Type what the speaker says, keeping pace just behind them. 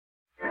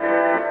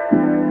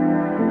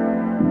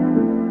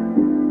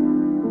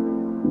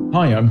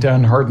Hi, I'm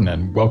Dan Harden,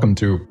 and welcome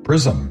to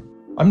Prism.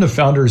 I'm the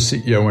founder,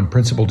 CEO, and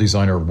principal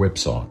designer of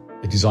Whipsaw,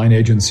 a design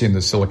agency in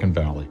the Silicon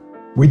Valley.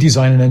 We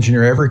design and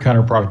engineer every kind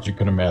of product you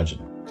can imagine.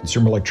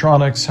 Consumer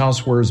electronics,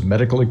 housewares,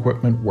 medical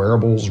equipment,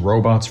 wearables,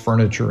 robots,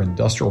 furniture,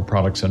 industrial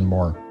products, and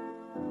more.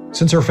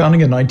 Since our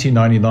founding in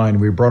 1999,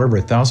 we've brought over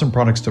 1,000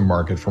 products to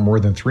market for more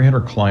than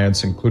 300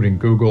 clients, including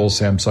Google,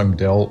 Samsung,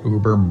 Dell,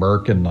 Uber,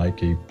 Merck, and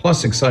Nike,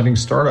 plus exciting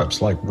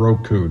startups like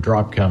Roku,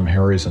 Dropcam,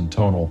 Harry's, and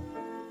Tonal.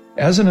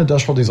 As an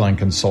industrial design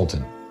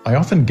consultant, I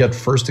often get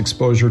first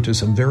exposure to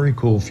some very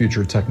cool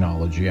future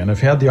technology, and have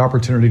had the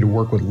opportunity to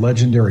work with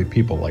legendary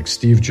people like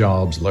Steve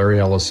Jobs,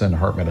 Larry Ellison,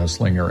 Hartmut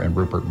Esslinger, and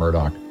Rupert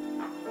Murdoch.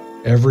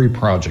 Every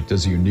project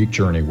is a unique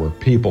journey where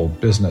people,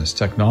 business,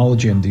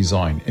 technology, and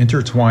design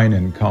intertwine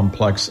in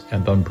complex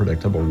and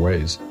unpredictable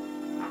ways.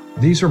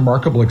 These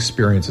remarkable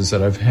experiences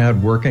that I've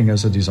had working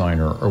as a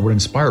designer are what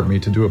inspired me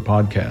to do a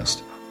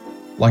podcast.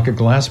 Like a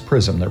glass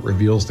prism that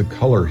reveals the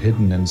color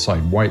hidden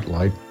inside white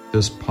light,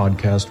 this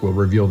podcast will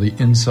reveal the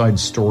inside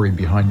story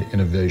behind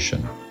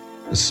innovation,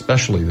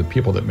 especially the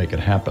people that make it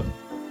happen.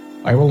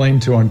 I will aim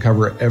to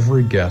uncover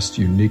every guest's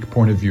unique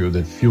point of view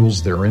that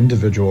fuels their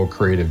individual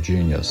creative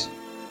genius.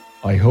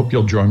 I hope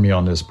you'll join me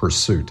on this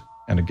pursuit.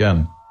 And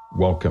again,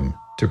 welcome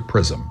to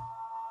Prism.